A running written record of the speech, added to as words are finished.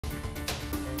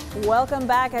Welcome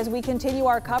back as we continue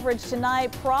our coverage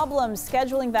tonight. Problems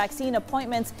scheduling vaccine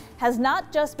appointments has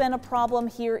not just been a problem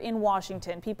here in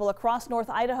Washington. People across North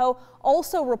Idaho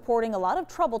also reporting a lot of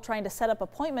trouble trying to set up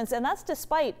appointments, and that's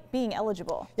despite being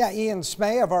eligible. Yeah, Ian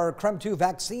Smay of our CREM 2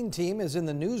 vaccine team is in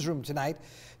the newsroom tonight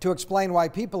to explain why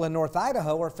people in North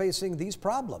Idaho are facing these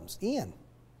problems. Ian.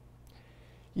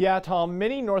 Yeah, Tom,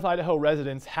 many North Idaho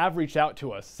residents have reached out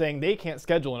to us saying they can't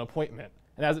schedule an appointment.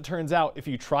 And as it turns out, if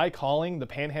you try calling the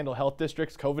Panhandle Health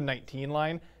District's COVID-19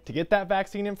 line to get that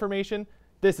vaccine information,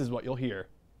 this is what you'll hear.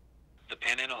 The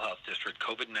Panhandle Health District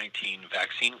COVID-19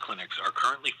 vaccine clinics are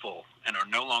currently full and are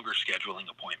no longer scheduling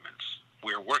appointments.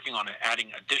 We are working on adding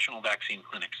additional vaccine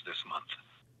clinics this month.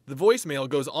 The voicemail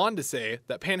goes on to say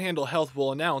that Panhandle Health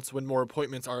will announce when more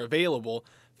appointments are available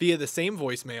via the same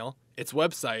voicemail, its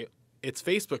website, its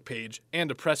Facebook page,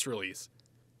 and a press release.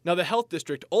 Now, the health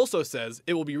district also says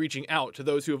it will be reaching out to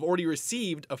those who have already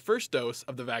received a first dose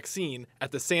of the vaccine at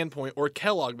the Sandpoint or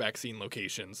Kellogg vaccine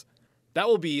locations. That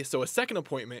will be so a second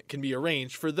appointment can be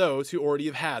arranged for those who already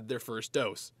have had their first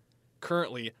dose.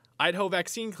 Currently, Idaho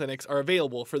vaccine clinics are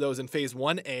available for those in Phase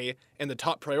 1A and the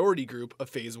top priority group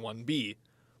of Phase 1B.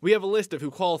 We have a list of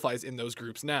who qualifies in those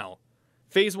groups now.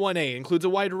 Phase 1A includes a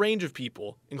wide range of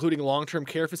people, including long-term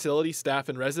care facility staff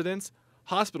and residents,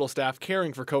 hospital staff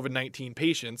caring for COVID-19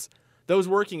 patients, those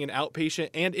working in outpatient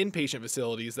and inpatient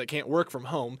facilities that can't work from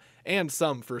home, and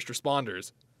some first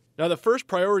responders. Now, the first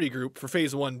priority group for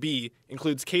Phase 1B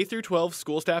includes K-12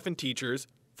 school staff and teachers,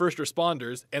 first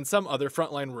responders, and some other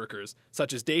frontline workers,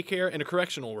 such as daycare and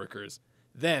correctional workers.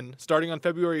 Then, starting on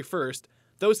February 1st,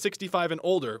 those 65 and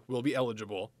older will be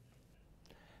eligible.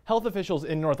 Health officials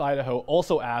in North Idaho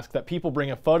also ask that people bring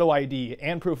a photo ID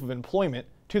and proof of employment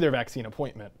to their vaccine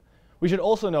appointment. We should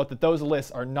also note that those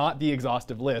lists are not the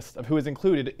exhaustive list of who is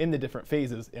included in the different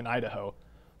phases in Idaho.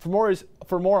 For more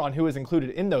on who is included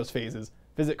in those phases,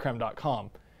 visit crem.com.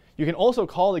 You can also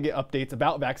call to get updates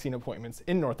about vaccine appointments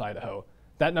in North Idaho.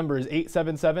 That number is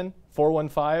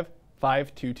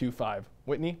 877-415-5225.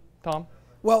 Whitney, Tom?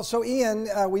 Well, so Ian,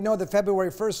 we know that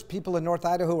February 1st, people in North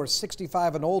Idaho who are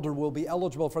 65 and older will be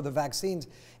eligible for the vaccines.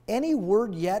 Any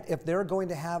word yet if they're going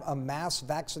to have a mass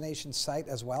vaccination site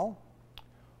as well?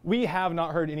 We have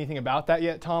not heard anything about that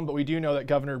yet, Tom, but we do know that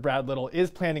Governor Brad Little is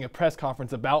planning a press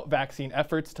conference about vaccine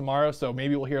efforts tomorrow, so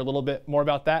maybe we'll hear a little bit more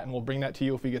about that, and we'll bring that to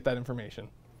you if we get that information.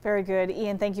 Very good.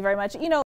 Ian, thank you very much.